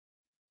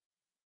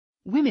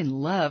Women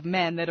love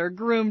men that are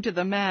groomed to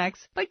the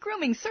max, but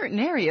grooming certain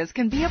areas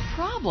can be a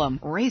problem.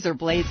 Razor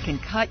blades can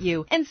cut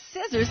you, and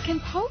scissors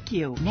can poke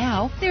you.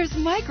 Now, there's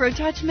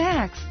MicroTouch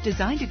Max,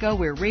 designed to go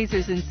where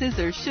razors and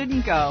scissors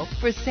shouldn't go.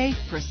 For safe,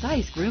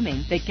 precise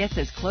grooming that gets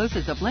as close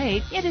as a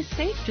blade, yet is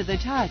safe to the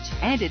touch.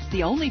 And it's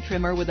the only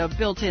trimmer with a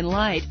built-in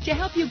light to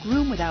help you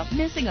groom without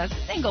missing a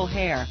single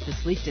hair. The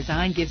sleek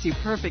design gives you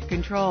perfect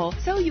control,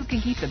 so you can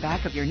keep the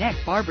back of your neck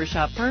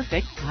barbershop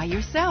perfect by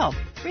yourself.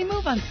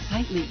 Remove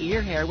unsightly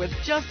ear hair with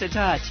just a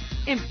touch.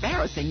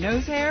 Embarrassing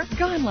nose hair?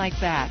 Gone like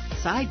that.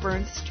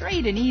 Sideburns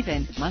straight and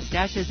even.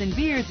 Mustaches and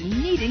beards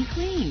neat and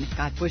clean.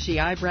 Got bushy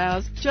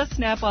eyebrows? Just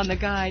snap on the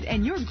guide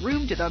and you're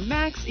groomed to the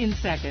max in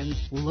seconds.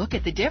 Look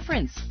at the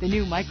difference. The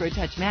new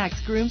MicroTouch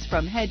Max grooms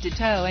from head to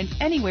toe and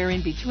anywhere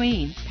in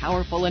between.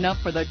 Powerful enough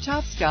for the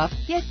tough stuff,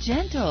 yet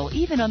gentle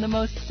even on the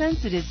most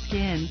sensitive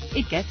skin.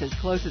 It gets as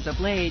close as a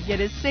blade, yet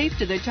is safe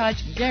to the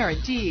touch,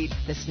 guaranteed.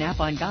 The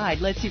snap-on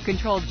guide lets you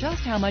control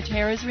just how much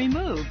hair is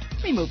removed.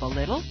 Remove a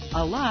little,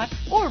 a lot,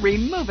 or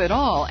remove it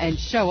all and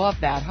show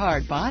off that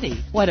hard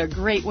body. What a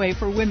great way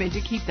for women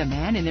to keep the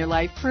man in their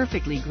life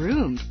perfectly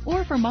groomed.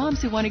 Or for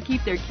moms who want to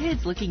keep their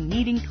kids looking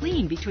neat and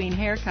clean between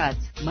haircuts.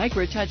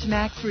 MicroTouch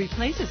Max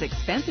replaces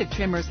expensive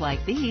trimmers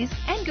like these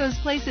and goes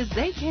places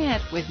they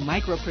can't with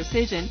micro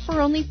precision for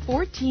only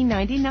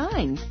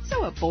 $14.99.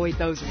 So avoid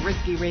those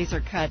risky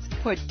razor cuts,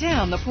 put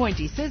down the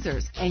pointy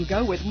scissors, and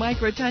go with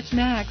MicroTouch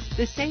Max,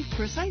 the safe,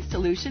 precise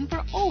solution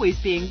for always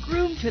being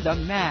groomed to the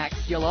max.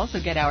 You'll also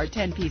get our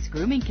 10-piece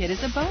grooming kit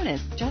as a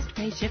bonus. Just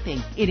pay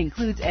shipping. It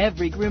includes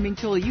every grooming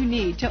tool you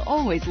need to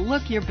always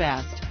look your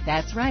best.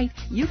 That's right.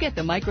 You get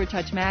the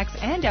MicroTouch Max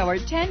and our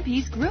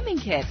 10-piece grooming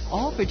kit,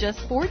 all for just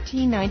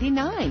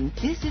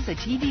 $14.99. This is a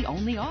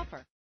TV-only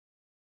offer.